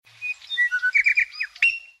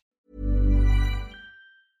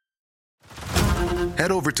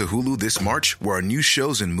Head over to Hulu this March, where our new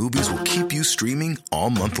shows and movies will keep you streaming all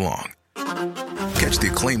month long. Catch the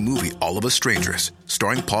acclaimed movie All of Us Strangers,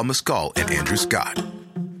 starring Paul Mescal and Andrew Scott.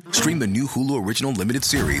 Stream the new Hulu original limited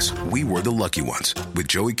series We Were the Lucky Ones with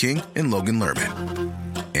Joey King and Logan Lerman.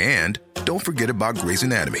 And don't forget about Grey's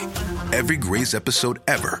Anatomy. Every Grey's episode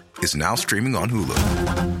ever is now streaming on Hulu.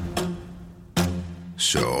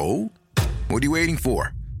 So, what are you waiting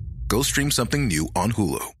for? Go stream something new on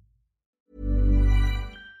Hulu.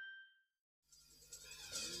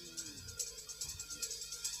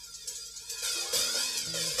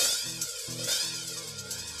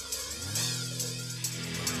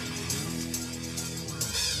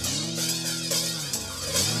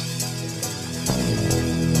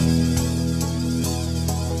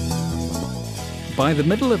 By the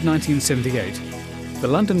middle of 1978, the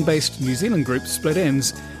London-based New Zealand group Split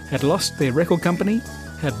Enz had lost their record company,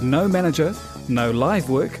 had no manager, no live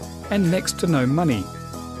work, and next to no money.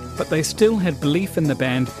 But they still had belief in the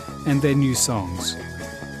band and their new songs.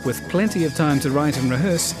 With plenty of time to write and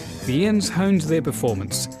rehearse, the Enz honed their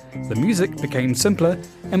performance. The music became simpler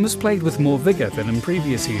and was played with more vigour than in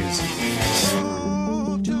previous years.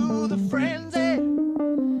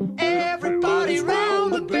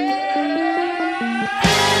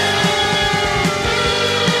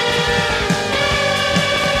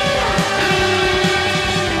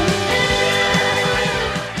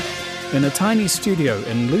 In a tiny studio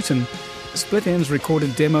in Luton, Split Enz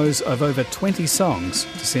recorded demos of over 20 songs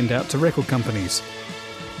to send out to record companies.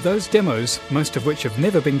 Those demos, most of which have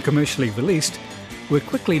never been commercially released, were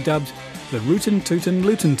quickly dubbed the Rootin' Tootin'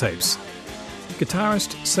 Luton tapes.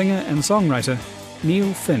 Guitarist, singer and songwriter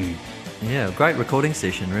Neil Finn. Yeah, great recording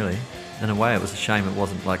session really. In a way it was a shame it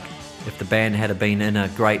wasn't like, if the band had been in a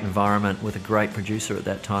great environment with a great producer at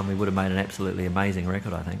that time, we would have made an absolutely amazing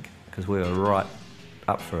record, I think, because we were right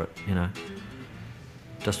up for it, you know.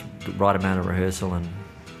 Just the right amount of rehearsal and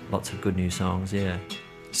lots of good new songs, yeah.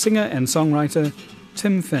 Singer and songwriter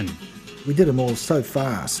Tim Finn. We did them all so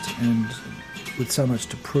fast and with so much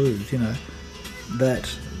to prove, you know, that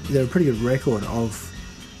they're a pretty good record of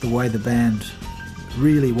the way the band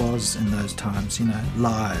really was in those times, you know,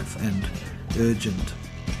 live and urgent.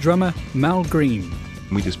 Drummer Mal Green.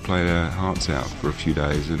 We just played our hearts out for a few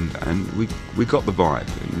days and we got the vibe.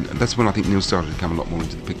 And that's when I think Neil started to come a lot more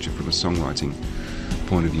into the picture from a songwriting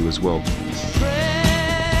point of view as well. Breathless,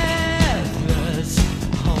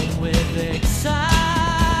 home with excitement.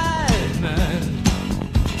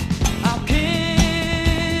 I'll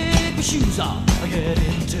kick my shoes off, I'll get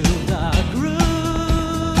into the groove.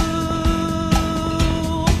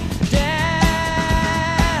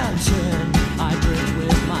 Dancing, I drink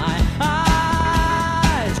with my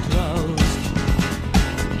eyes closed.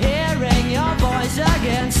 Hearing your voice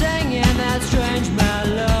again, singing that strange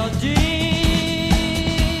melody.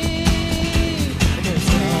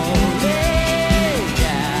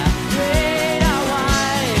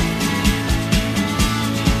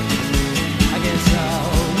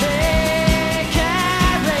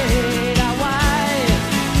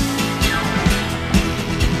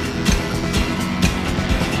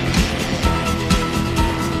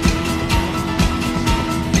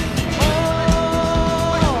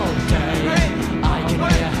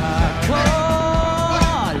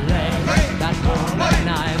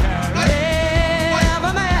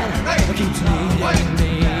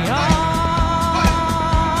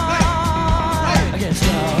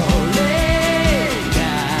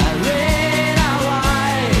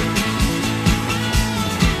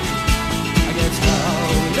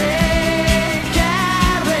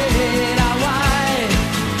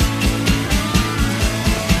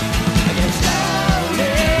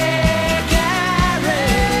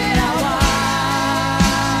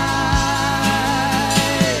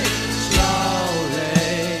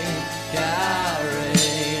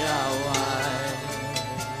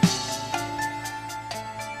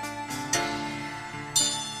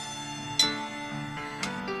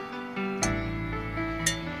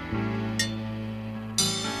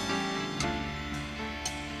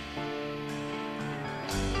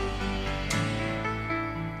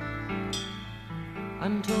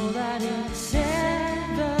 I'm told that it's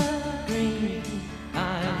evergreen.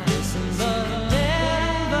 I've listened but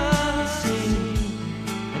never seen,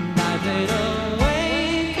 and I've laid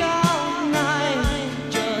awake all night,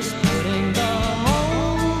 just putting the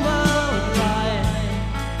whole world right.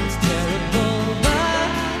 It's terrible, but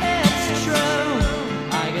it's true.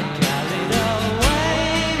 I get carried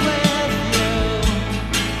away with you,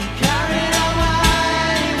 carried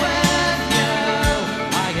away with you.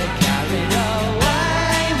 I get carried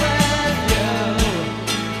away with you.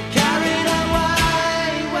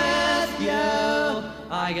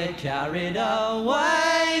 carried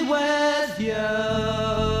away with you.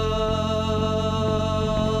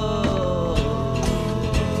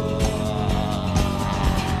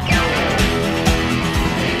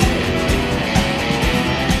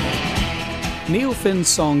 Neil Finn's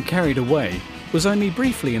song Carried Away was only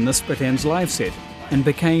briefly in the Split Ends live set and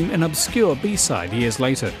became an obscure B-side years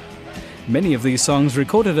later. Many of these songs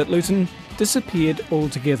recorded at Luton disappeared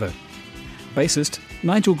altogether. Bassist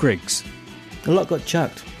Nigel Griggs. A lot got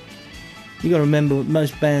chucked. You got to remember,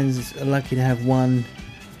 most bands are lucky to have one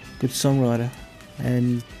good songwriter,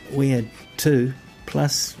 and we had two,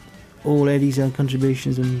 plus all Eddie's own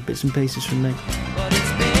contributions and bits and pieces from me. But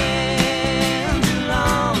it's been too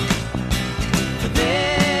long for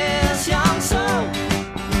this young soul,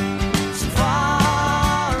 so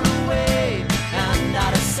far away and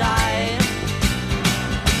out of sight.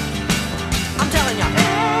 I'm telling you,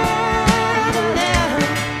 Evelyn,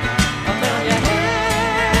 I'm telling you, Evelyn,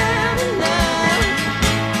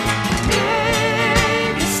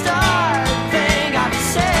 if you start to think of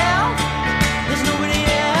yourself, there's nobody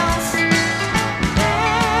else.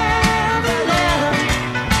 Evelyn,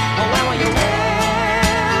 oh, when will you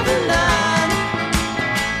Evelyn?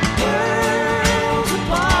 Worlds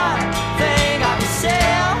apart, think of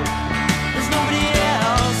yourself, there's nobody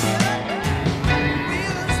else. We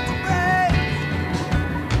used to break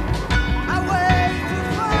our way through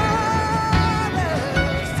forest,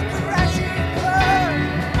 the crashing current,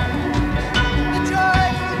 the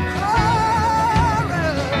joyful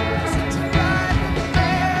chorus, and to ride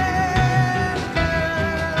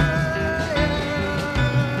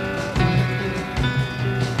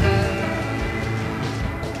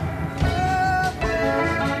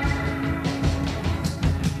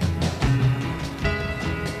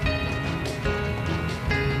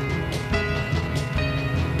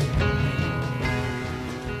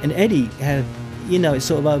And Eddie had, it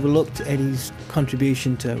sort of overlooked Eddie's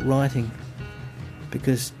contribution to writing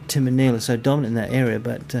because Tim and Neil are so dominant in that area,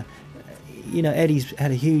 but, Eddie's had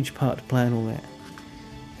a huge part to play in all that.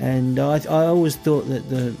 And I always thought that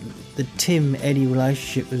the Tim-Eddie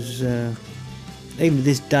relationship was, even to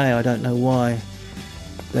this day, I don't know why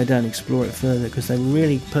they don't explore it further, because they were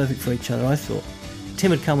really perfect for each other, I thought. Tim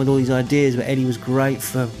had come with all these ideas, but Eddie was great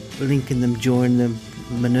for linking them, joining them,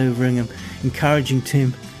 manoeuvring them, encouraging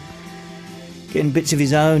Tim, getting bits of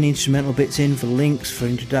his own instrumental bits in for links, for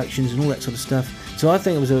introductions and all that sort of stuff. So I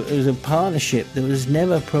think it was a partnership that was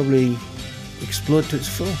never probably explored to its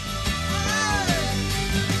full.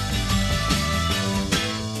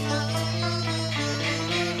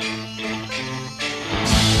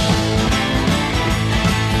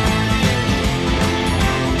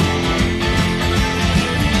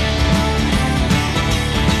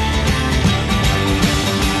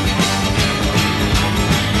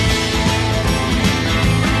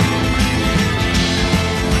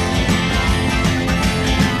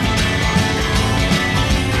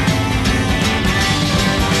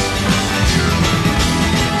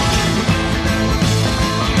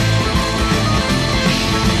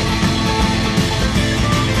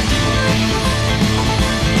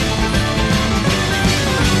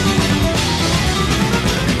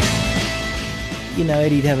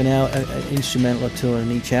 Eddie'd have an instrumental or two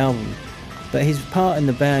on each album, but his part in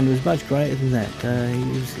the band was much greater than that.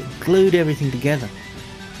 He glued everything together.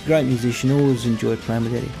 Great musician, always enjoyed playing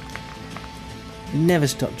with Eddie. Never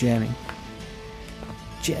stopped jamming.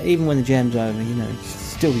 Even when the jam's over,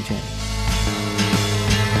 still be jamming.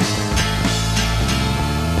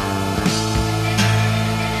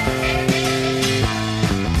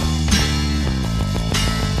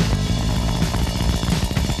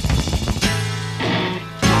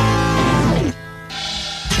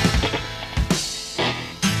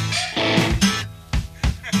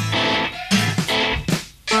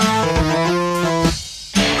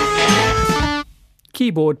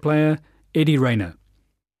 Keyboard player Eddie Rayner.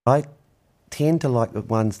 I tend to like the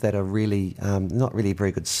ones that are really, not really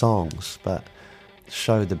very good songs, but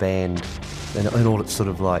show the band in all its sort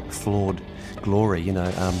of like flawed glory,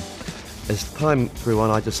 As time grew on,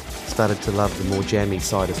 I just started to love the more jammy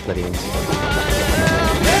side of Split Ends.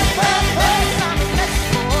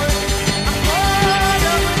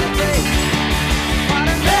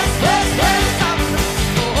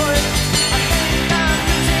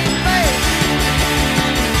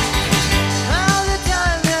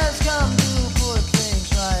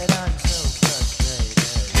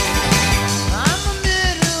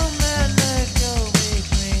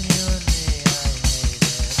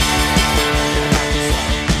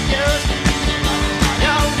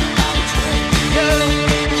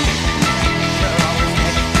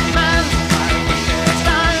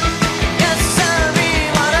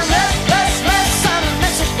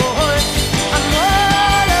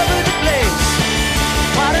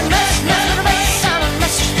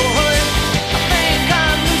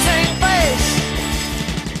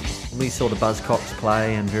 saw the Buzzcocks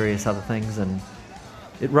play and various other things, and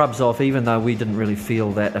it rubs off even though we didn't really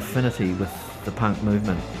feel that affinity with the punk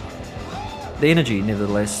movement. The energy,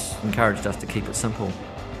 nevertheless, encouraged us to keep it simple.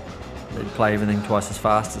 They'd play everything twice as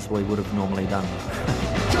fast as we would have normally done.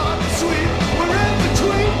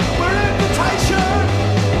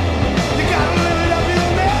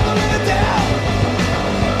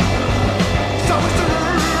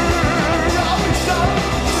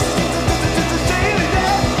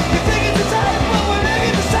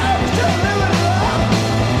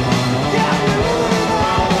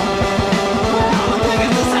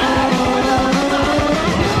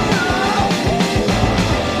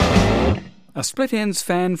 A Split Enz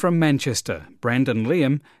fan from Manchester, Brandon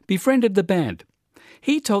Liam, befriended the band.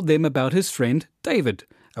 He told them about his friend David,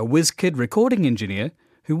 a whizz-kid recording engineer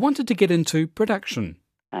who wanted to get into production.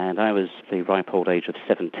 And I was the ripe old age of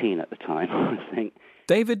 17 at the time, I think.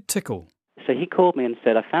 David Tickle. So he called me and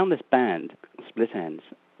said, I found this band, Split Enz.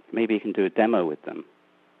 Maybe you can do a demo with them.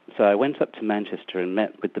 So I went up to Manchester and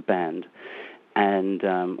met with the band, and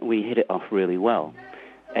we hit it off really well.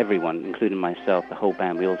 Everyone, including myself, the whole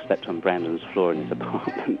band, we all slept on Brandon's floor in his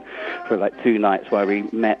apartment for like 2 nights while we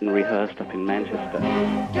met and rehearsed up in Manchester.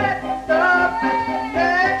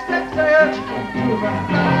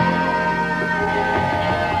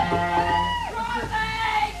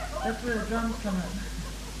 That's where the drums come in.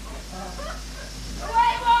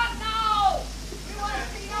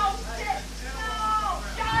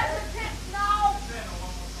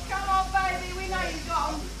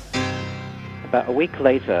 About a week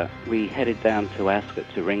later, we headed down to Ascot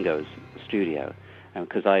to Ringo's studio,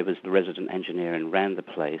 because I was the resident engineer and ran the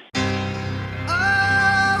place.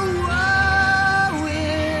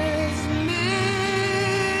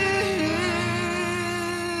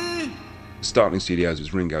 Startling Studios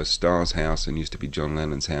was Ringo Starr's house and used to be John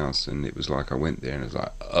Lennon's house, and it was like I went there and it was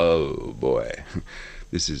like, oh boy,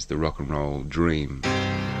 this is the rock and roll dream.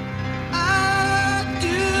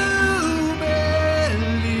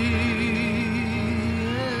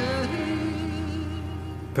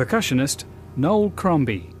 Percussionist Noel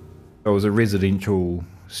Crombie. It was a residential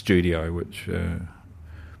studio, which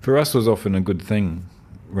for us was often a good thing,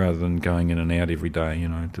 rather than going in and out every day, you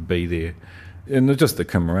know, to be there. And just the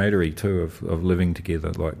camaraderie too of living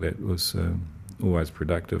together like that was always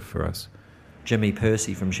productive for us. Jimmy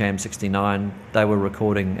Percy from Sham 69, they were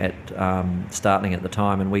recording at Startling at the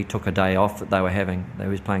time, and we took a day off that they were having. They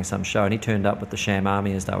was playing some show, and he turned up with the Sham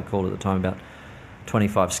Army, as they were called at the time, about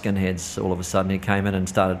 25 skinheads. All of a sudden he came in and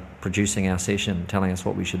started producing our session, telling us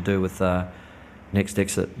what we should do with Next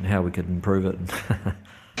Exit and how we could improve it.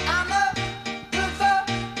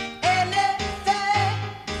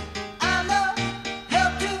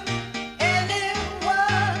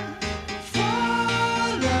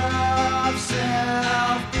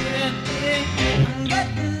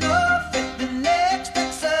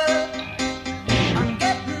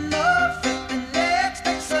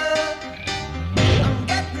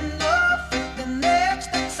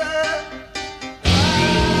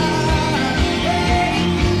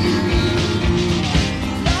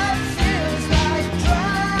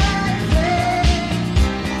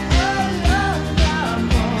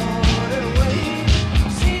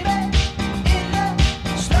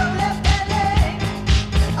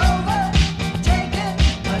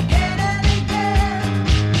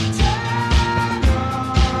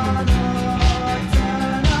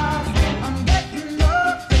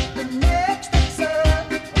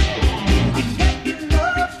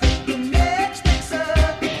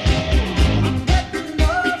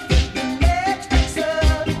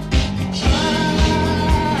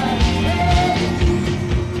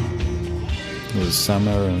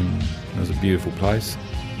 Summer, and it was a beautiful place.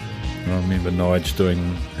 And I remember Nige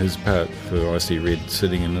doing his part for Icy Red,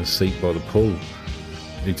 sitting in his seat by the pool.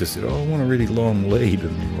 He just said, I want a really long lead,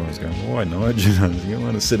 and everyone was going, why Nige? You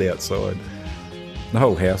want to sit outside. The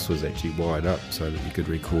whole house was actually wired up so that you could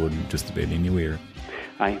record just about anywhere.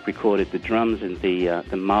 I recorded the drums in the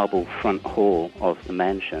marble front hall of the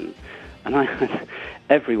mansion, and I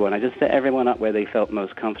just set everyone up where they felt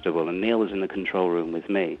most comfortable, and Neil was in the control room with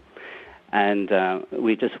me. And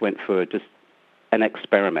we just went for just an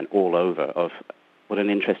experiment all over of what an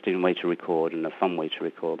interesting way to record and a fun way to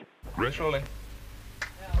record. Rolling.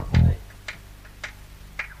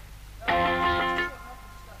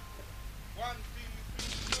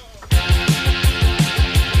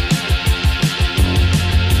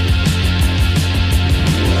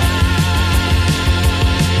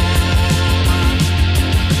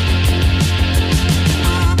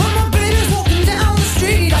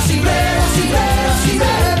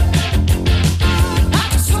 I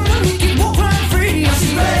just wanna make it walk right free. I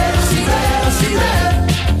see red.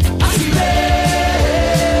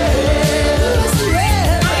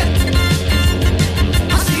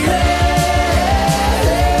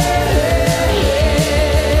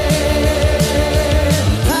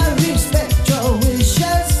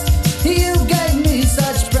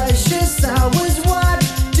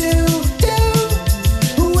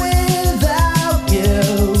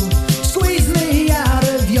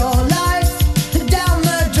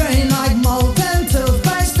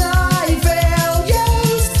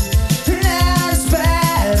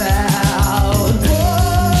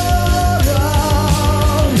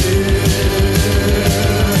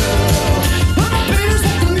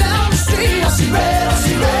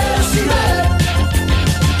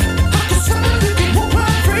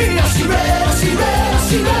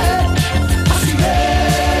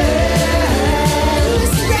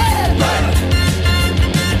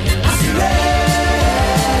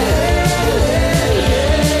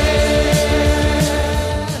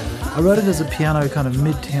 wrote it as a piano kind of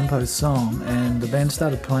mid-tempo song, and the band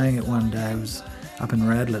started playing it one day. It was up in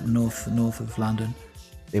Radlett, north of London.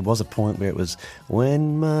 There was a point where it was,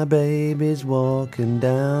 when my baby's walking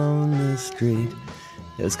down the street.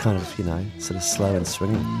 It was kind of, you know, sort of slow and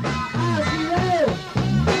swinging.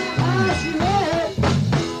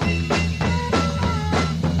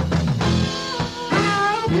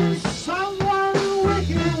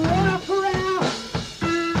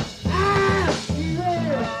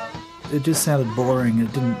 It just sounded boring.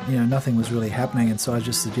 It didn't, you know, nothing was really happening, and so I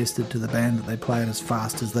just suggested to the band that they play it as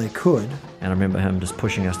fast as they could. And I remember him just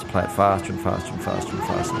pushing us to play it faster and faster and faster and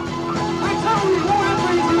faster.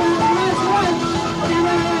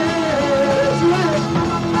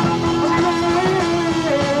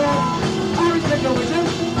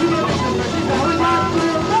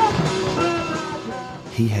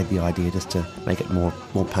 He had the idea just to make it more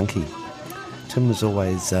punky. Tim was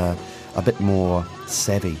always a bit more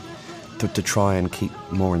savvy to try and keep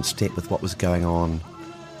more in step with what was going on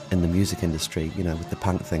in the music industry, you know, with the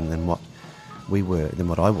punk thing than what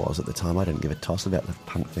I was at the time. I didn't give a toss about the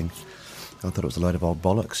punk thing. I thought it was a load of old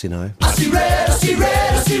bollocks, you know. I see red, I see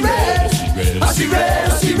red, I see red. I see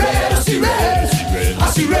red, I see red, I see red.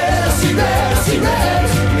 I see red, I see red, I see red.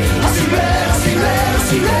 I see red, I see red, I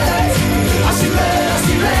see red. I see red, I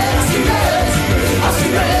see red, I see red. I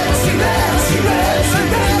see red, I see red, I see red.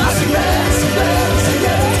 I see red, I see red, I see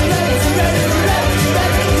red.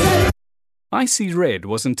 I See Red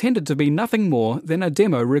was intended to be nothing more than a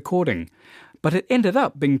demo recording, but it ended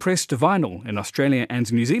up being pressed to vinyl in Australia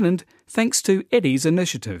and New Zealand thanks to Eddie's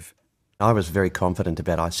initiative. I was very confident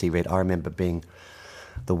about I See Red. I remember being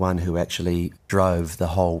the one who actually drove the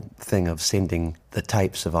whole thing of sending the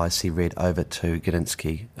tapes of I See Red over to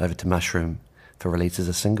Gudinski, over to Mushroom for release as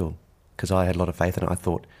a single, because I had a lot of faith in it. I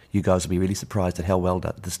thought, you guys will be really surprised at how well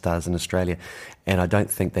this does in Australia. And I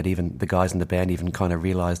don't think that even the guys in the band even kind of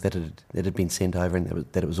realised that it had been sent over and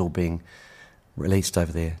that it was all being released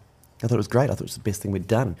over there. I thought it was great. I thought it was the best thing we'd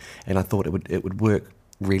done. And I thought it would work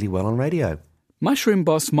really well on radio. Mushroom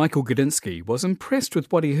boss Michael Gudinski was impressed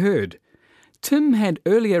with what he heard. Tim had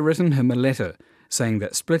earlier written him a letter saying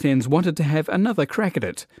that Split Enz wanted to have another crack at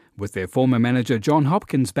it, with their former manager John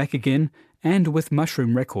Hopkins back again and with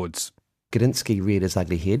Mushroom Records. Gudinski reared his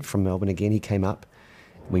ugly head from Melbourne again. He came up.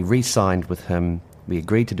 We re-signed with him. We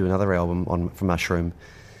agreed to do another album for Mushroom,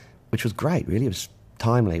 which was great, really. It was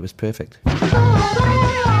timely. It was perfect.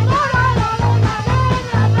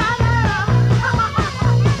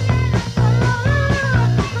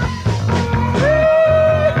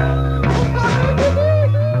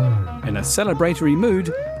 In a celebratory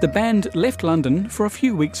mood, the band left London for a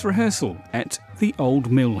few weeks' rehearsal at the Old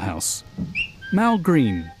Mill House. Mal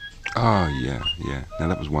Green. Oh, yeah. Now,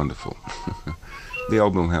 that was wonderful. The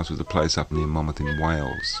Old Mill House was a place up near Monmouth in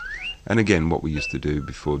Wales. And again, what we used to do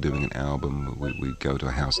before doing an album, we'd go to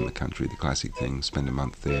a house in the country, the classic thing, spend a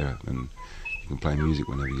month there, and you can play music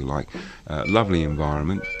whenever you like. Lovely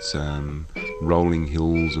environment, rolling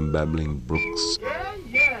hills and babbling brooks.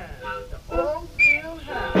 Yeah, the Old Mill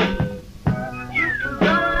House. You can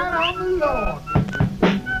ride on the lawn.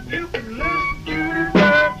 You can listen to the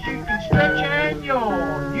birds. You can stretch and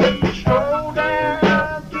yawn. You can stroll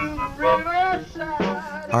down to the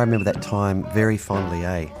riverside. I remember that time very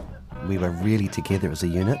fondly, We were really together as a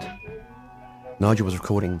unit. Nigel was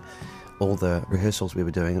recording all the rehearsals we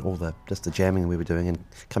were doing, just the jamming we were doing, and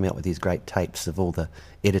coming up with these great tapes of all the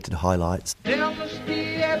edited highlights. There must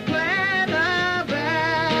be a plan of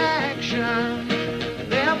action.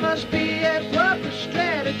 There must be a proper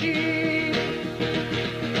strategy.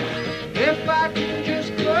 If I can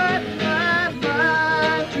just put my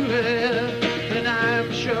mind to it, then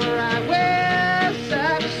I'm sure I will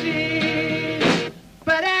succeed.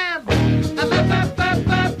 But I'm up against the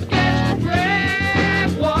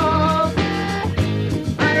brick wall.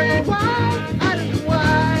 I don't know why.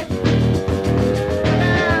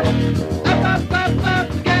 I'm up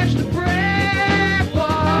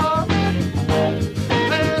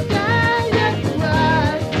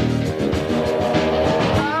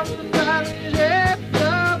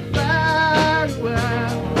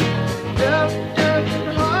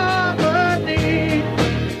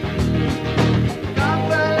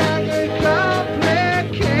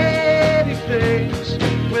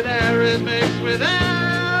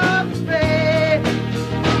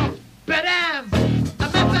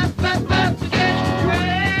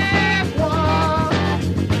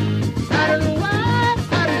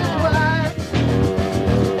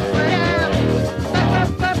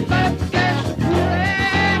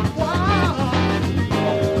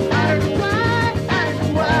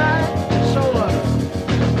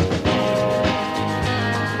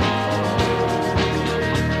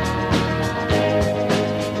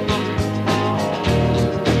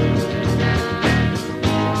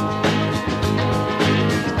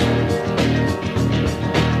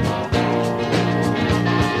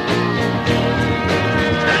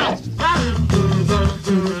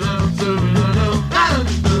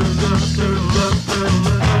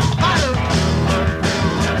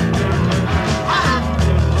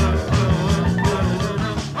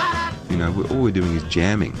all we're doing is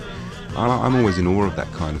jamming. I'm always in awe of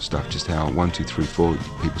that kind of stuff, just how 1, 2, 3, 4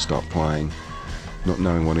 people start playing, not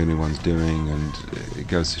knowing what anyone's doing, and it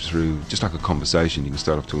goes through just like a conversation. You can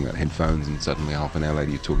start off talking about headphones and suddenly half an hour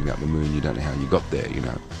later you're talking about the moon, you don't know how you got there, you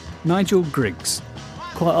know. Nigel Griggs.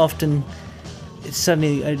 Quite often it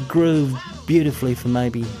suddenly grooved beautifully for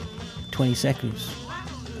maybe 20 seconds,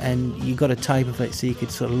 and you got a tape of it so you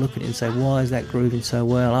could sort of look at it and say, why is that grooving so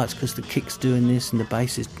well? Oh, it's because the kick's doing this and the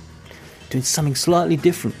bass is doing something slightly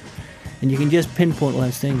different, and you can just pinpoint all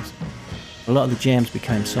those things. A lot of the jams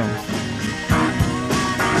became songs.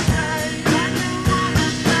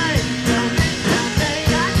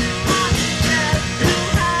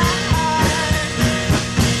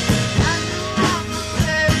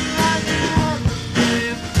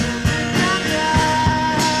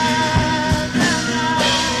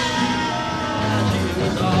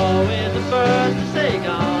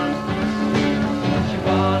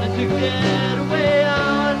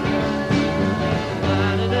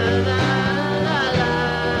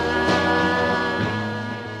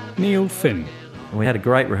 Neil Finn. And we had a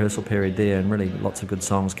great rehearsal period there, and really lots of good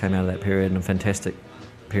songs came out of that period, and a fantastic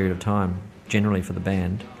period of time, generally for the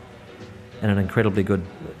band, and an incredibly good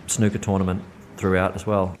snooker tournament throughout as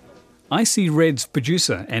well. Icy Red's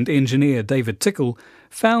producer and engineer David Tickle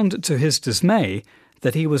found to his dismay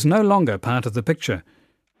that he was no longer part of the picture.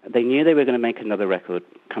 They knew they were going to make another record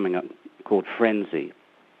coming up called Frenzy,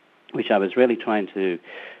 which I was really trying to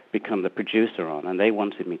become the producer on, and they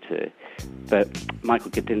wanted me to. But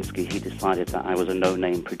Michael Gudinski, he decided that I was a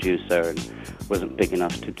no-name producer and wasn't big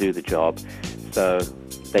enough to do the job, so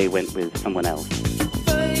they went with someone else.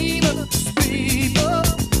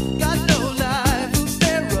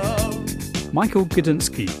 Michael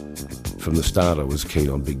Gudinski. From the start I was keen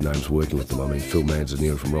on big names working with them. I mean, Phil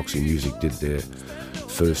Manzanera from Roxy Music did their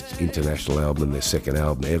first international album and their second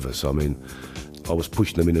album ever, so I mean, I was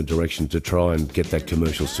pushing them in a direction to try and get that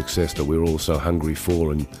commercial success that we were all so hungry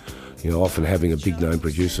for, and you know, often having a big name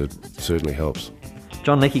producer certainly helps.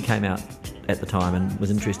 John Leckie came out at the time and was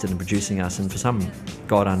interested in producing us, and for some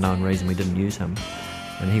God unknown reason we didn't use him,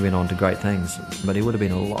 and he went on to great things, but he would have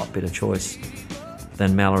been a lot better choice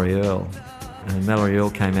than Mallory Earle. And Mallory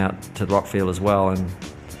Earle came out to Rockfield as well and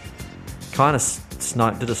kind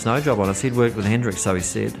of did a snow job on us. He'd worked with Hendrix, so he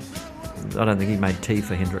said. I don't think he made tea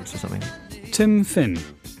for Hendrix or something. Tim Finn.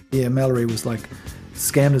 Yeah, Mallory was like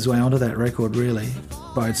scammed his way onto that record really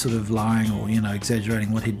by sort of lying or, you know,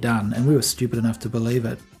 exaggerating what he'd done, and we were stupid enough to believe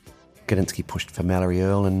it. Gudinski pushed for Mallory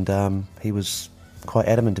Earle, and he was quite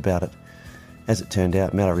adamant about it. As it turned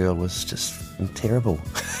out, Mallory Earle was just terrible.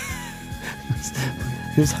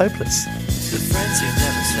 He was hopeless. The frenzy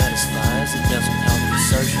never satisfies, it doesn't help you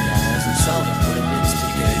socialise, and seldom would it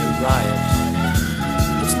instigate a riot.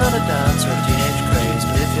 It's not a dance or a teenage craze,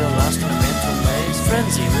 but if you're lost in a mental maze,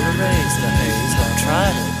 frenzy will erase the haze. I've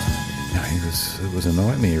tried it. No, it was a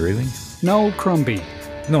nightmare, really. Noel Crombie.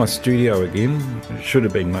 Nice studio again. It should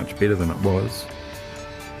have been much better than it was.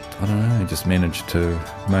 I don't know, I just managed to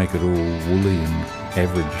make it all woolly and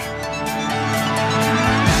average.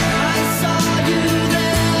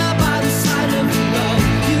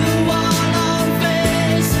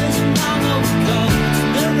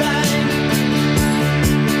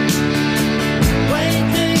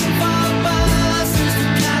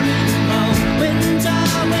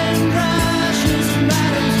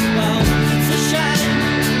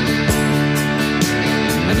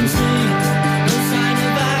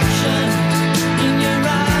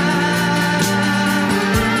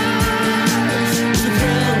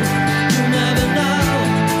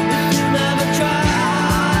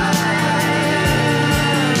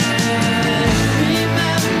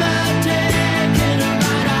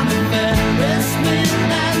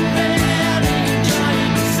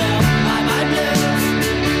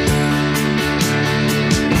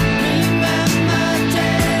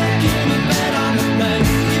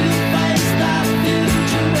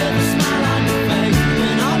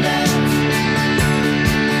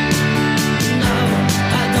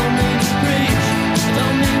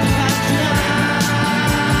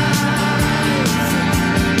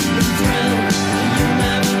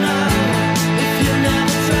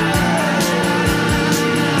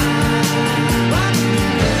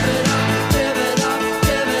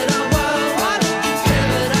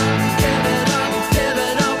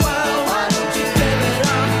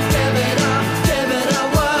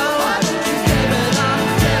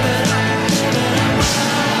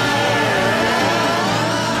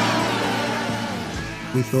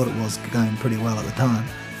 We thought it was going pretty well at the time.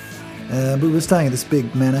 But we were staying at this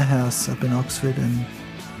big manor house up in Oxford and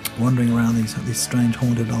wandering around these strange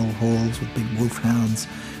haunted old halls with big wolfhounds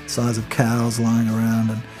size of cows lying around,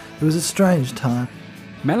 and it was a strange time.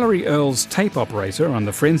 Mallory Earle's tape operator on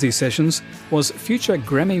the Frenzy sessions was future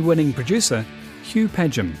Grammy-winning producer Hugh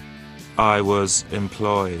Padgham. I was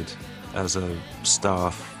employed as a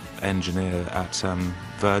staff engineer at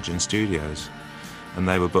Virgin Studios, and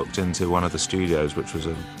they were booked into one of the studios, which was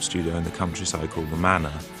a studio in the countryside called The Manor,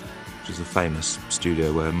 which is a famous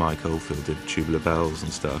studio where Mike Oldfield did Tubular Bells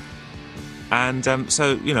and stuff. And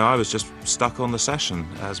so, you know, I was just stuck on the session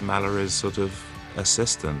as Mallory's sort of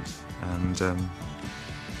assistant, and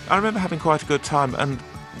I remember having quite a good time.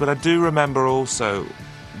 But I do remember also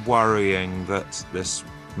worrying that this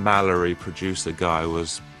Mallory producer guy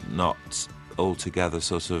was not altogether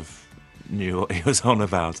sort of knew what he was on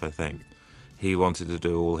about, I think. He wanted to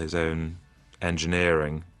do all his own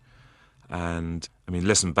engineering, and I mean,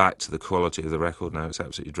 listen back to the quality of the record now, it's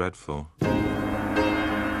absolutely dreadful.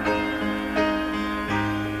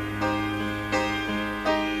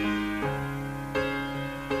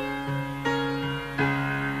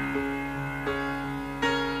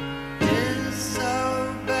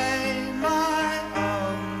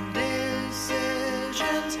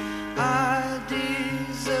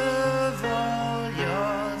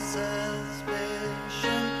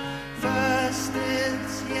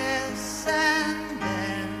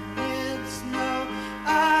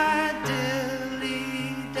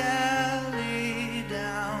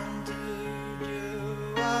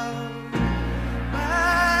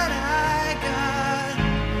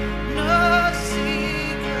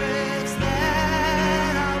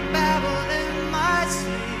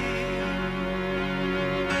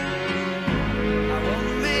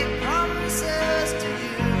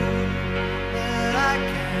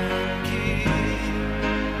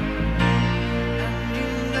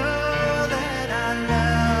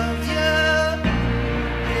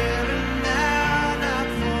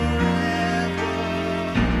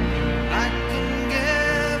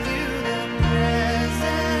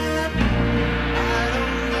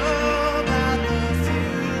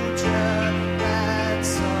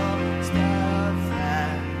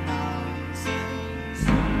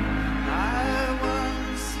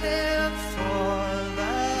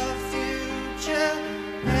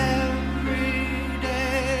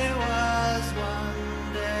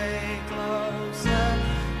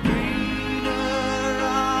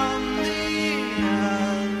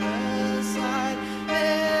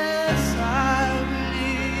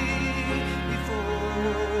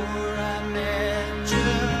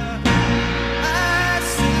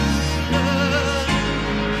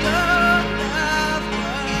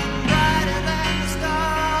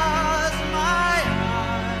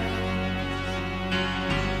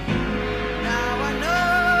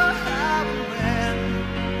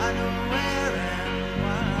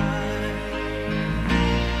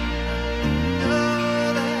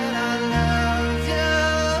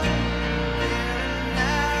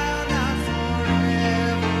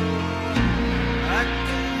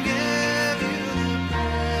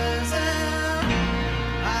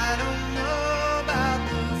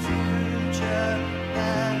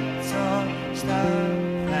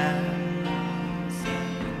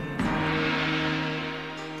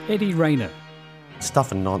 Eddie Rayner.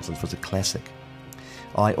 Stuff and Nonsense was a classic.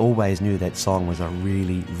 I always knew that song was a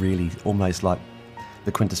really, really almost like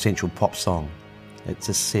the quintessential pop song. It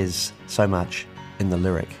just says so much in the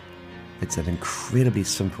lyric. It's an incredibly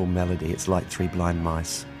simple melody. It's like Three Blind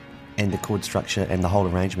Mice. And the chord structure and the whole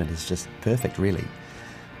arrangement is just perfect, really.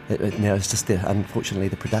 Now, it's just, unfortunately,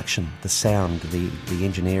 the production, the sound, the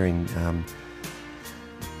engineering,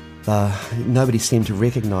 nobody seemed to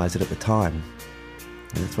recognise it at the time.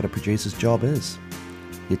 And that's what a producer's job is.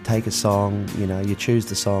 You take a song, you know, you choose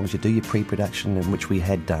the songs, you do your pre-production, in which we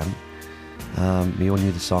had done. We all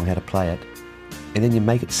knew the song, how to play it. And then you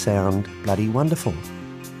make it sound bloody wonderful.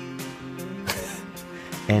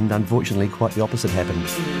 And unfortunately, quite the opposite happened.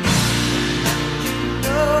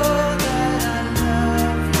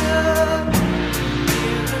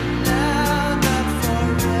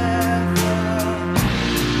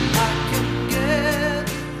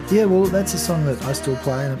 Yeah, well, that's a song that I still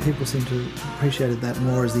play, and people seem to appreciate that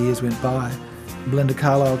more as the years went by. Belinda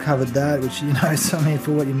Carlisle covered that, which, you know, I mean,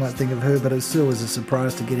 for what you might think of her, but it still was a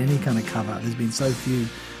surprise to get any kind of cover. There's been so few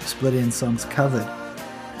split-end songs covered.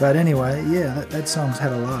 But anyway, yeah, that song's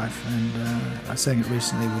had a life, and I sang it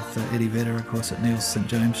recently with Eddie Vedder, of course, at Neil's St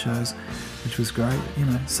James shows, which was great, you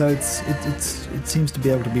know. So it seems to be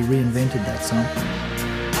able to be reinvented, that song.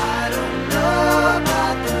 I don't know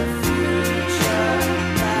about the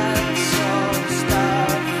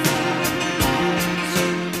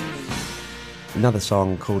another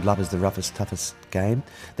song called Love is the Roughest, Toughest Game.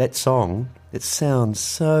 That song, it sounds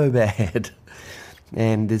so bad.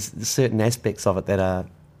 And there's certain aspects of it that are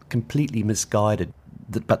completely misguided.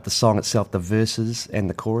 But the song itself, the verses and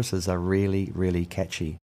the choruses are really, really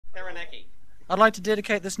catchy. I'd like to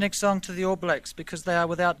dedicate this next song to the All Blacks because they are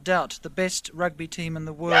without doubt the best rugby team in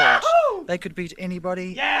the world. Yahoo! They could beat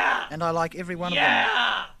anybody, and I like every one of them.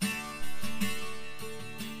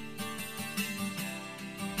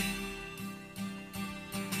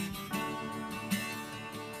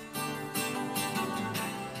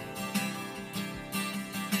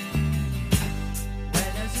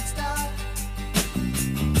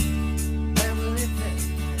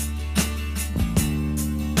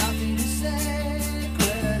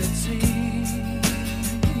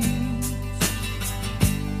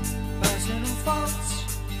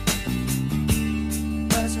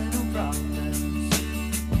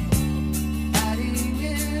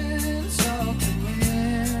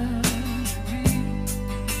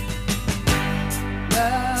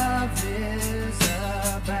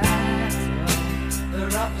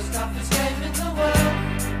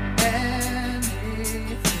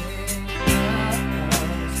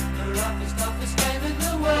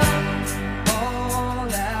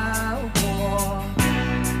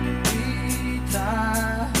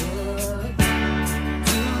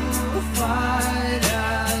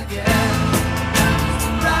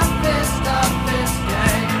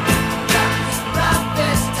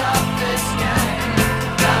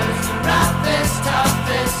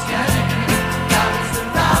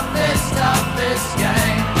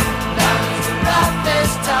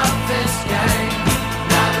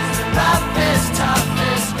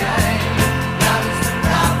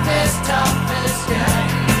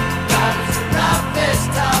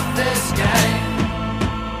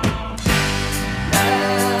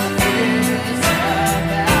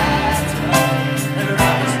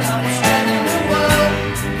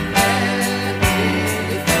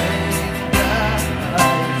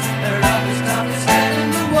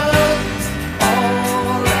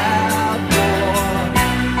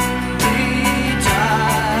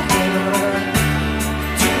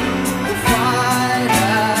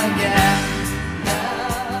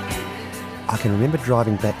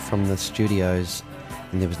 Driving back from the studios,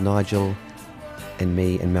 and there was Nigel and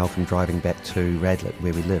me and Malcolm driving back to Radlett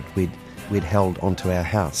where we lived. We'd held onto our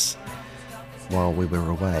house while we were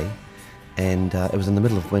away, and it was in the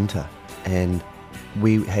middle of winter, and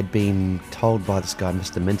we had been told by this guy,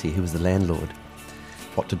 Mr. Minty, who was the landlord,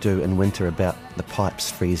 what to do in winter about the pipes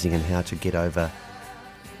freezing and how to get over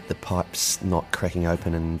the pipes not cracking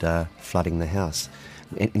open and flooding the house.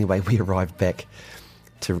 Anyway, we arrived back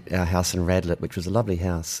to our house in Radlett, which was a lovely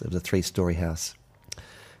house. It was a 3-storey house,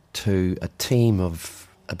 to a team of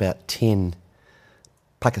about 10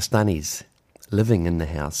 Pakistanis living in the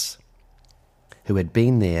house who had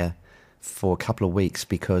been there for a couple of weeks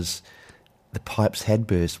because the pipes had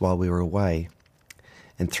burst while we were away,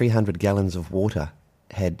 and 300 gallons of water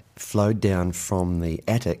had flowed down from the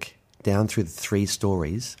attic down through the 3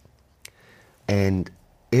 stories, and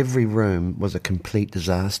every room was a complete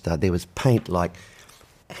disaster. There was paint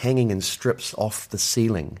hanging in strips off the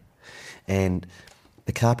ceiling, and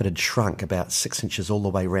the carpet had shrunk about 6 inches all the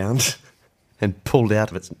way round and pulled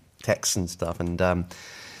out of its tacks and stuff, and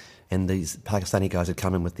these Pakistani guys had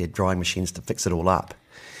come in with their drying machines to fix it all up,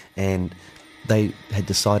 and they had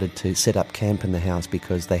decided to set up camp in the house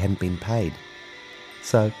because they hadn't been paid.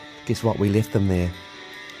 So guess what, we left them there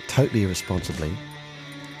totally irresponsibly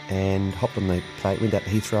and hopped on the plane, went out to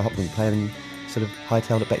Heathrow, hopped on the plane and sort of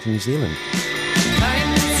hightailed it back to New Zealand.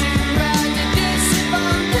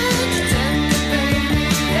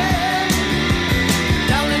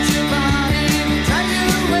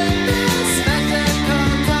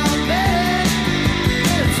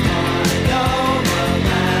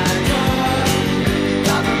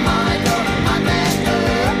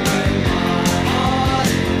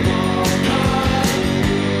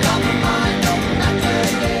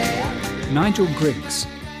 Nigel Griggs.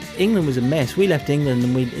 England was a mess. We left England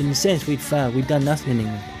and in a sense we'd failed. We'd done nothing in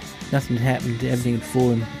England. Nothing had happened. Everything had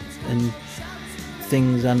fallen and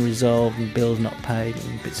things unresolved and bills not paid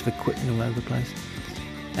and bits of equipment all over the place.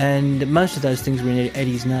 And most of those things were in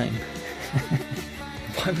Eddie's name.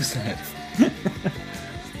 Why was that?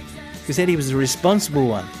 Because Eddie was the responsible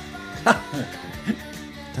one. I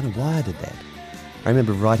don't know why I did that. I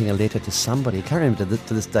remember writing a letter to somebody, I can't remember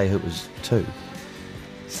to this day who it was to,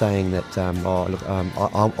 saying that,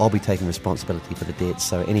 I'll be taking responsibility for the debts,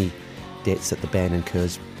 so any debts that the band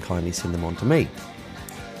incurs, kindly send them on to me.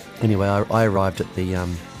 Anyway, I arrived at the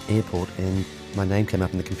airport and my name came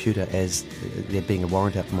up in the computer as there being a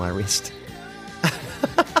warrant out for my arrest.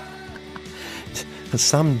 For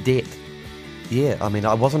some debt, yeah. I mean,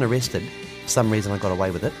 I wasn't arrested. For some reason, I got away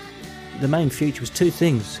with it. The main feature was two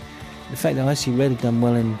things. The fact that IC Red had done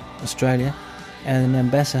well in Australia and an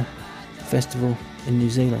Ambassa festival in New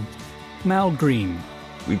Zealand. Mal Green.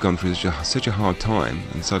 We'd gone through such a hard time,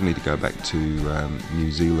 and suddenly to go back to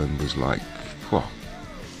New Zealand was like,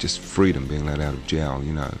 just freedom, being let out of jail,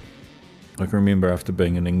 you know. I can remember after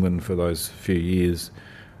being in England for those few years,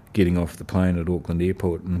 getting off the plane at Auckland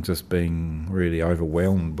Airport and just being really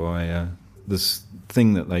overwhelmed by this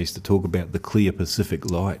thing that they used to talk about, the clear Pacific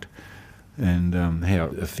light, and how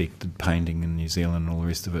it affected painting in New Zealand and all the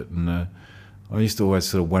rest of it. And I used to always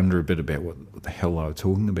sort of wonder a bit about what the hell they were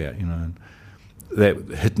talking about, you know. And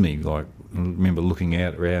that hit me, like, I remember looking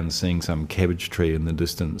out around and seeing some cabbage tree in the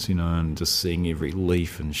distance, you know, and just seeing every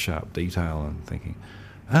leaf in sharp detail and thinking,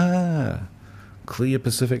 clear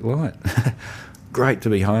Pacific light. Great to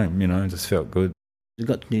be home, you know, just felt good. We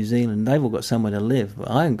got to New Zealand, they've all got somewhere to live, but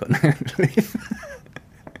I ain't got nowhere to live.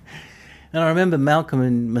 And I remember Malcolm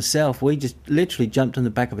and myself, we just literally jumped on the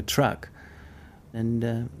back of a truck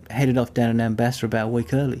and headed off down in Ambassa about a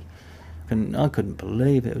week early. And I couldn't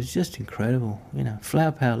believe it. It was just incredible. You know,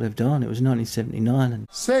 Flower Power lived on. It was 1979. And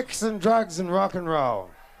sex and drugs and rock and roll.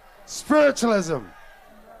 Spiritualism.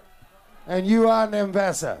 And you are an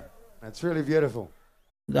ambassador. That's really beautiful.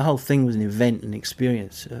 The whole thing was an event and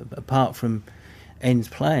experience, apart from Enz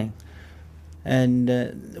playing.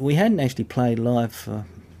 And we hadn't actually played live for,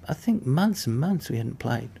 I think, months and months we hadn't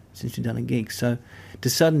played since we'd done a gig. So to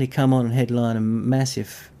suddenly come on and headline a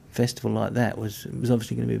massive festival like that was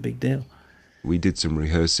obviously going to be a big deal. We did some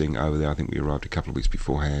rehearsing over there. I think we arrived a couple of weeks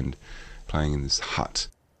beforehand, playing in this hut.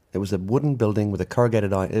 It was a wooden building with a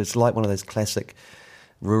corrugated iron. It was like one of those classic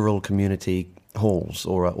rural community halls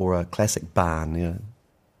or a classic barn, you know.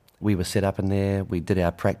 We were set up in there. We did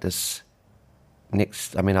our practice. I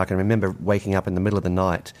can remember waking up in the middle of the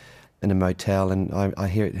night in a motel, and I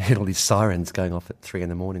heard all these sirens going off at 3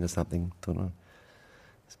 a.m. or something. Don't know,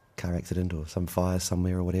 car accident or some fire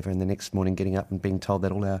somewhere or whatever. And the next morning, getting up and being told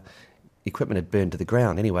that all our equipment had burned to the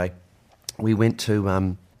ground. Anyway, we went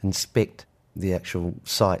to inspect the actual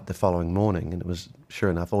site the following morning, and it was,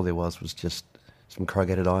 sure enough, all there was just some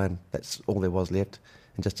corrugated iron. That's all there was left,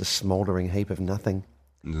 and just a smouldering heap of nothing.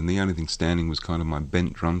 And the only thing standing was kind of my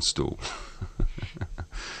bent drum stool.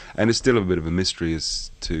 And it's still a bit of a mystery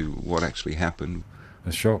as to what actually happened.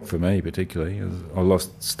 A shock for me, particularly. I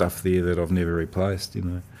lost stuff there that I've never replaced, you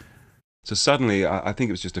know. So suddenly, I think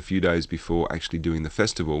it was just a few days before actually doing the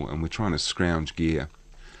festival, and we're trying to scrounge gear,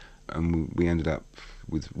 and we ended up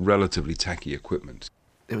with relatively tacky equipment.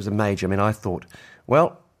 It was a major. I thought,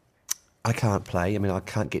 well, I can't play. I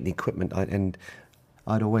can't get any equipment, and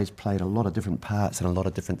I'd always played a lot of different parts and a lot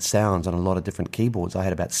of different sounds on a lot of different keyboards. I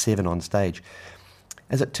had about 7 on stage.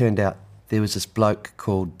 As it turned out, there was this bloke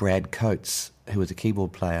called Brad Coates, who was a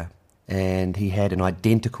keyboard player, and he had an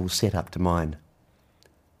identical setup to mine.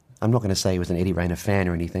 I'm not going to say he was an Eddie Rayner fan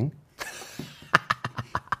or anything.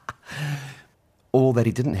 All that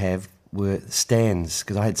he didn't have were stands,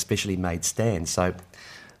 because I had specially made stands. So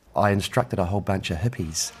I instructed a whole bunch of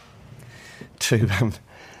hippies to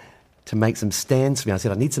make some stands for me. I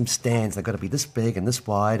said, I need some stands. They've got to be this big and this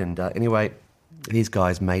wide. And anyway, these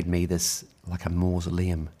guys made me this, like a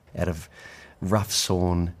mausoleum, out of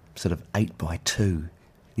rough-sawn sort of 8x2.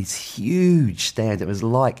 These huge stands. It was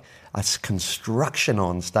like a construction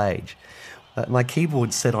on stage. My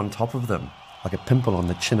keyboard sat on top of them, like a pimple on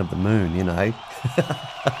the chin of the moon, you know.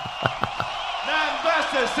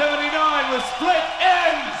 Ambassa 79 with Split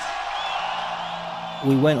Ends!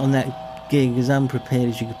 We went on that gig as unprepared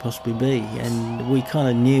as you could possibly be, and we kind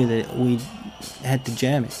of knew that we had to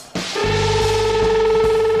jam it.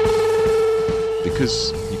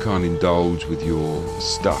 Because you can't indulge with your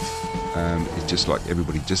stuff, it's just like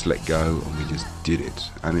everybody just let go, and we just did it.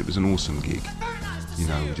 And it was an awesome gig. You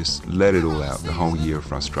know, we just let it all out, the whole year of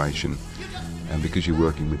frustration. And because you're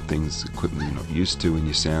working with things, equipment you're not used to in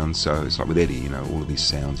your sound, so it's like with Eddie, you know, all of these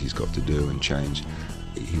sounds he's got to do and change.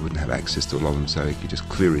 He wouldn't have access to a lot of them, so he could just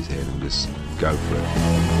clear his head and just go for it.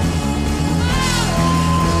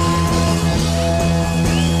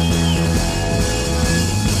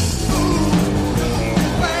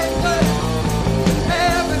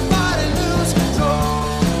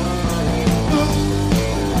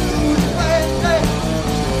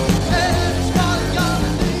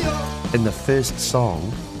 In the first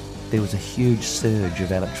song, there was a huge surge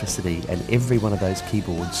of electricity, and every one of those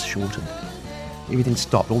keyboards shorted. Everything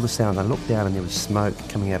stopped, all the sound. I looked down and there was smoke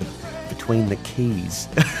coming out of between the keys.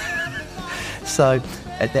 So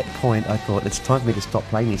at that point I thought, it's time for me to stop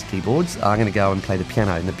playing these keyboards. I'm going to go and play the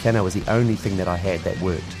piano. And the piano was the only thing that I had that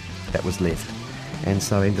worked, that was left. And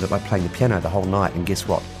so I ended up playing the piano the whole night, and guess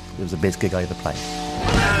what? It was the best gig I ever played.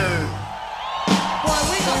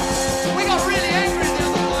 We got really angry the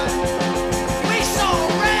other night. We saw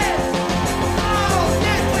red. Oh,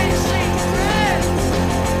 did we see red?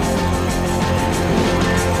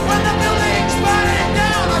 When the building's burning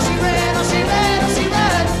down, I see red, I see red, I see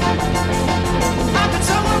red. How could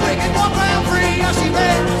someone wicked walk round free? I see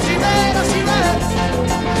red, I see red, I see red.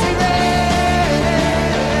 I see red.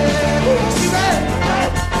 I see red.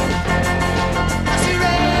 I see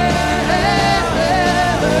red.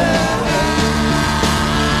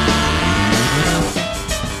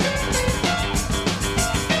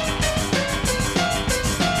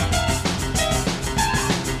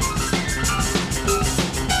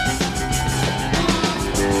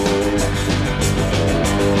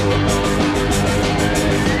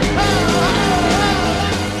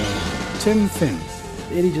 Tim Finn.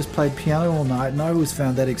 Eddie just played piano all night, and I always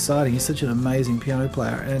found that exciting. He's such an amazing piano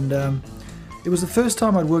player, and it was the first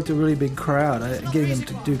time I'd worked a really big crowd, getting them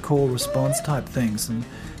to do call response type things, and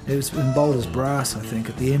it was in Boulder's Brass, I think.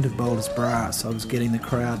 At the end of Boulder's Brass, I was getting the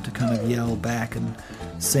crowd to kind of yell back and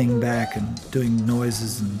sing back and doing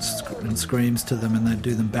noises and screams to them, and they'd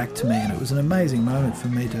do them back to me, and it was an amazing moment for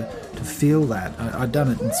me to feel that. I'd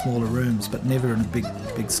done it in smaller rooms, but never in a big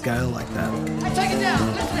scale like that. Hey, take it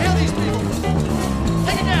down. Let's hear these people.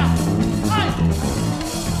 Take it down. Hey.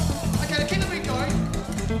 Okay, keep the beat going.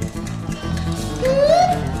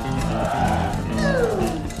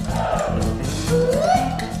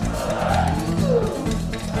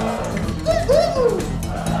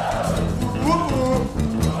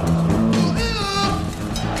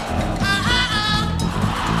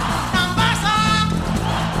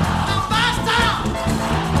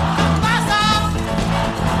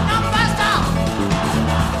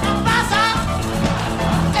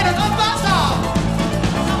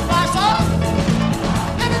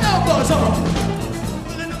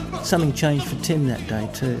 Something changed for Tim that day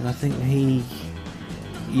too. I think he,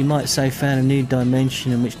 you might say, found a new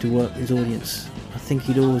dimension in which to work with his audience. I think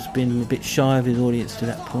he'd always been a bit shy of his audience to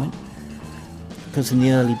that point, because in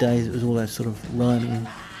the early days it was all that sort of rhyming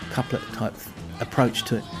couplet type approach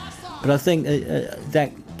to it. But I think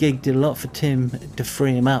that gig did a lot for Tim to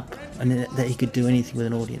free him up, and that he could do anything with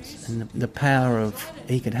an audience, and the power of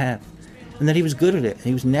he could have, and that he was good at it.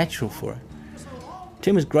 He was natural for it.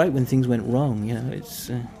 Tim was great when things went wrong. You know, it's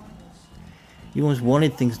you almost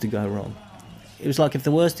wanted things to go wrong. It was like if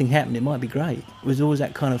the worst thing happened, it might be great. It was always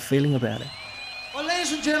that kind of feeling about it. Well,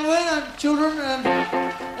 ladies and gentlemen, and children, and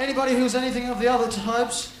anybody who's anything of the other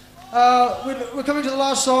types, we're coming to the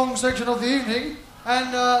last song section of the evening,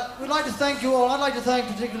 and we'd like to thank you all. I'd like to thank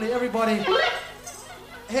particularly everybody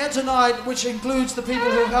here tonight, which includes the people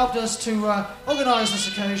who helped us to organise this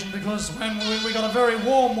occasion, because when we got a very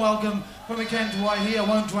warm welcome when we came to Waihi. I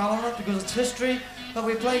won't dwell on it because it's history, but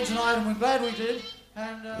we played tonight and we're glad we did.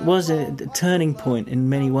 And, it was a turning point in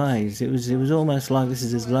many ways. It was almost like this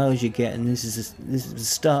is as low as you get, and this is the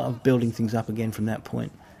start of building things up again from that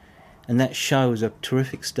point. And that show was a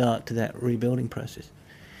terrific start to that rebuilding process.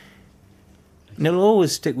 And it'll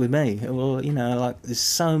always stick with me. Well, you know, like there's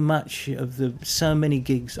so much of so many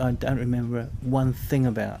gigs I don't remember one thing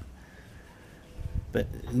about. But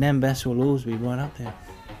Nambassa will always be right up there.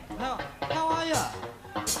 How are ya?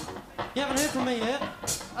 You haven't heard from me yet?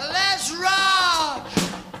 Let's rock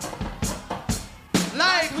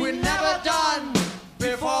like we never done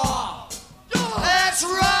before. Let's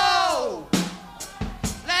roll.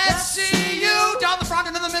 Let's see you down the front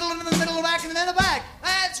and in the middle and in the middle and back and then the back.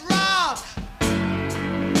 Let's rock.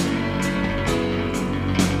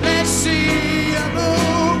 Let's see you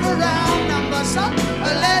move around, Nambassa.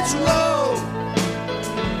 Let's roll.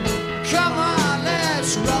 Come on,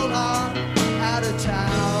 let's roll on out of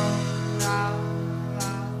town.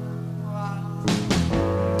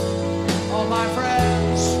 All my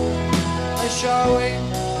friends are showing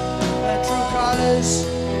their true colors.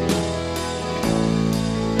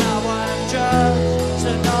 Now I'm just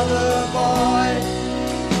another boy.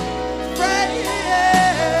 Friend,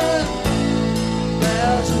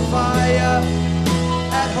 there's a fire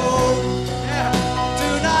at home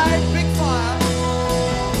tonight.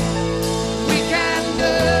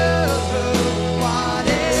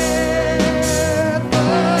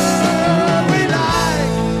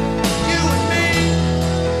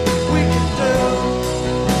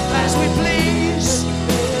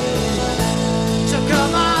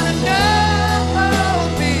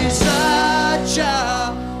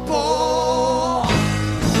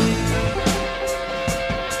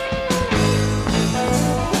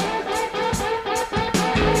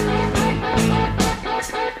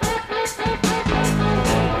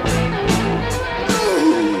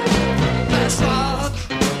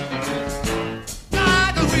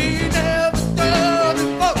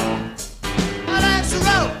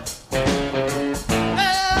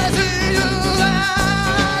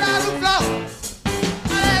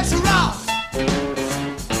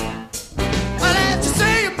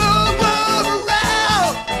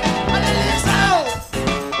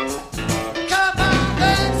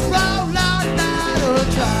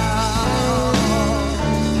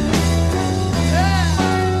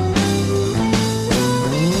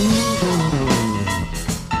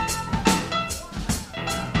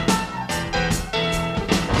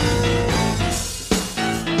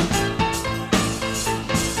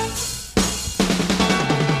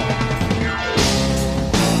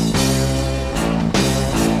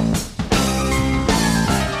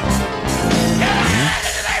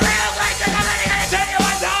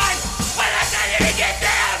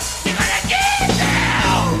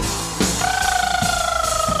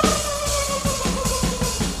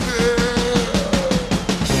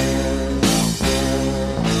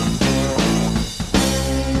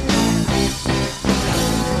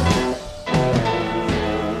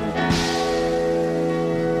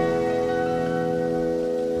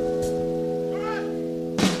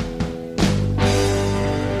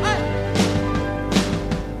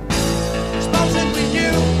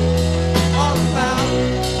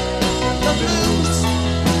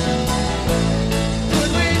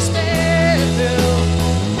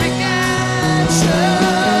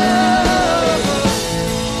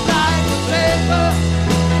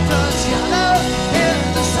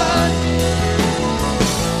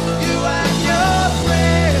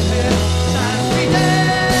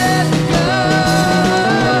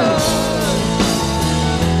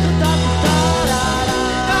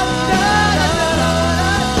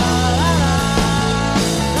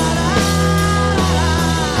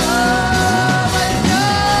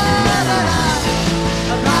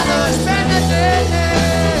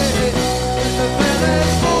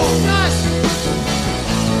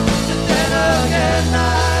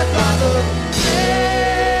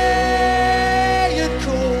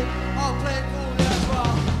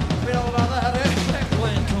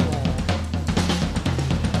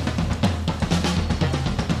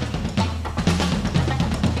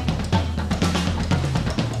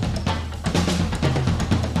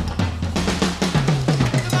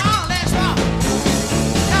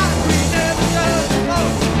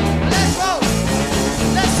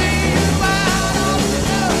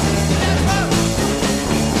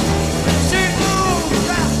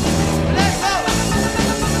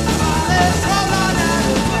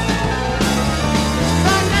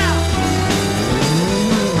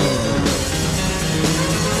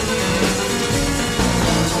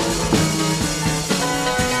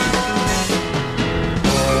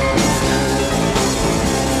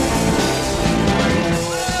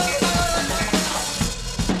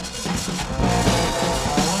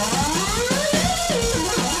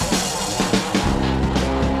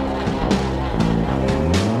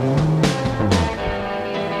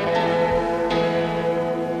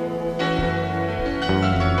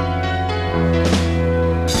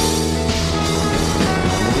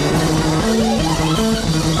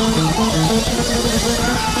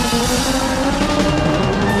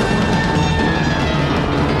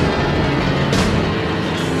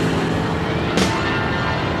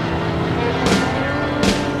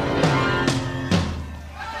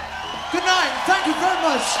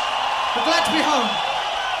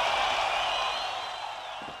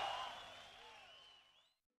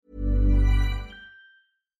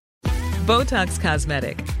 Botox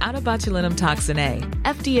Cosmetic, out of botulinum toxin A,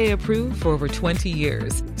 FDA approved for over 20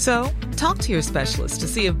 years. So, talk to your specialist to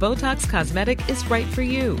see if Botox Cosmetic is right for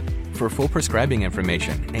you. For full prescribing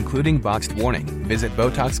information, including boxed warning, visit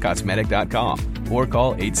BotoxCosmetic.com or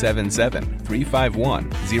call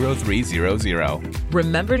 877-351-0300.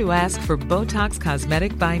 Remember to ask for Botox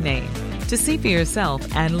Cosmetic by name. To see for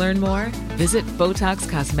yourself and learn more, visit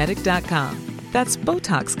BotoxCosmetic.com. That's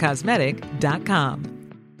BotoxCosmetic.com.